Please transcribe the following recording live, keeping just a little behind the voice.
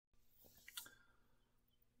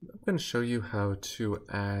I'm going to show you how to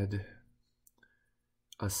add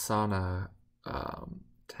Asana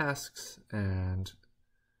tasks and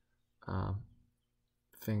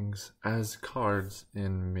things as cards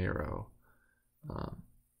in Miro.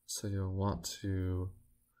 So you'll want to,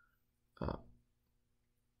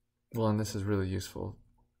 and this is really useful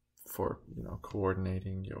for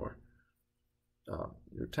coordinating your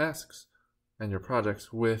tasks and your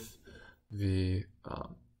projects with the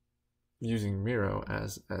using Miro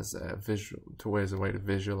as a as a way to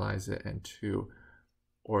visualize it and to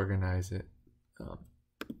organize it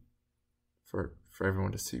for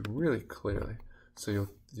everyone to see really clearly. So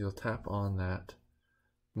you'll tap on that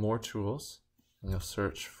more tools and you'll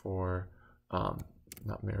search for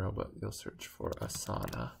not Miro, but you'll search for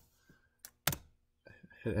Asana.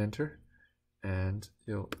 Hit enter and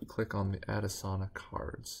you'll click on the Add Asana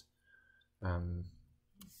Cards.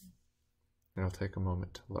 It'll take a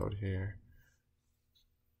moment to load here.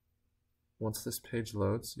 Once this page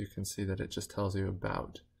loads, you can see that it just tells you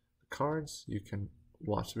about the cards. You can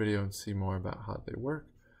watch the video and see more about how they work,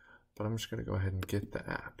 but I'm just going to go ahead and get the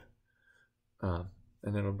app.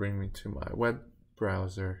 And it'll bring me to my web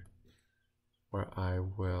browser where I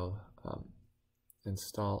will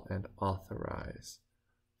install and authorize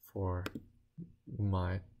for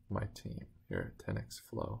my team here at 10x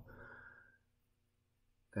Flow.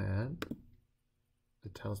 And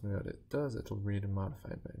it tells me what it does. It'll read and modify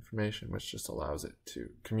my information, which just allows it to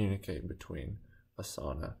communicate between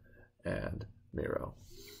Asana and Miro.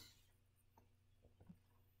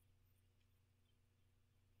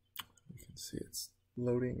 You can see it's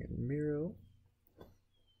loading in Miro.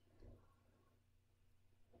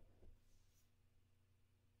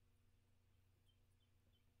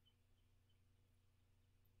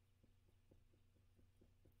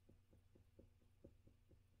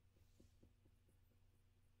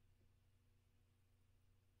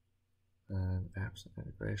 And apps and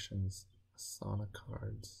integrations, Asana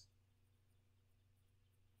Cards.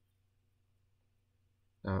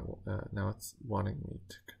 Now it's wanting me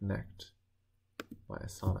to connect my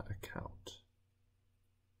Asana account.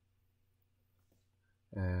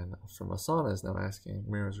 And from Asana is now asking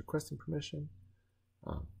Miro is requesting permission.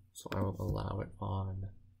 So I will allow it on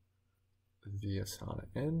the Asana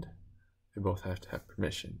end. They both have to have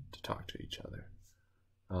permission to talk to each other.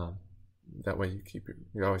 That way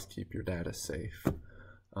you always keep your data safe,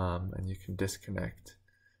 and you can disconnect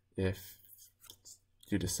if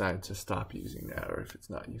you decide to stop using that or if it's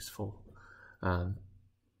not useful. That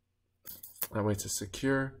way it's a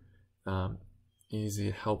secure,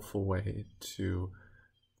 easy, helpful way to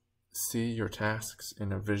see your tasks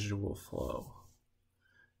in a visual flow.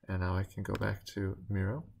 And now I can go back to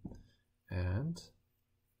Miro and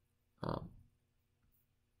I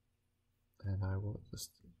will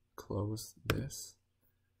just close this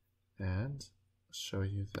and show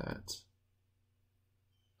you that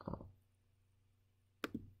I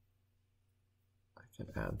can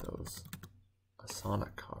add those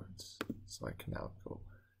Asana cards. So I can now go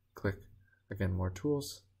click again, more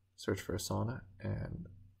tools, search for Asana, and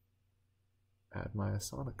add my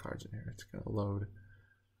Asana cards in here. It's going to load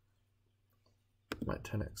my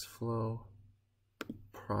 10x Flow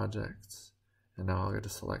projects. And now I'll get to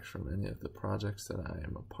select from any of the projects that I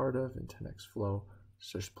am a part of in 10x Flow.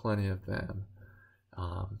 There's plenty of them.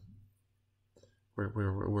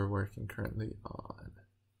 We're working currently on,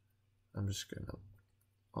 I'm just going to,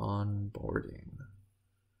 onboarding.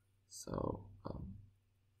 So,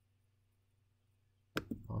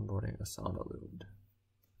 onboarding Asana Load.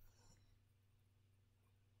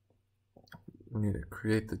 We need to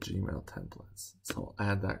create the Gmail templates. So I'll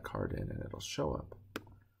add that card in and it'll show up.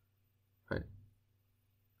 Right?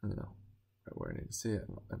 Right where I need to see it.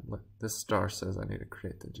 And look, this star says I need to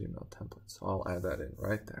create the Gmail template. So I'll add that in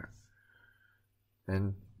right there.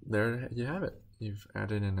 And there you have it. You've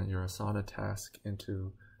added in your Asana task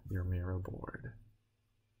into your Miro board.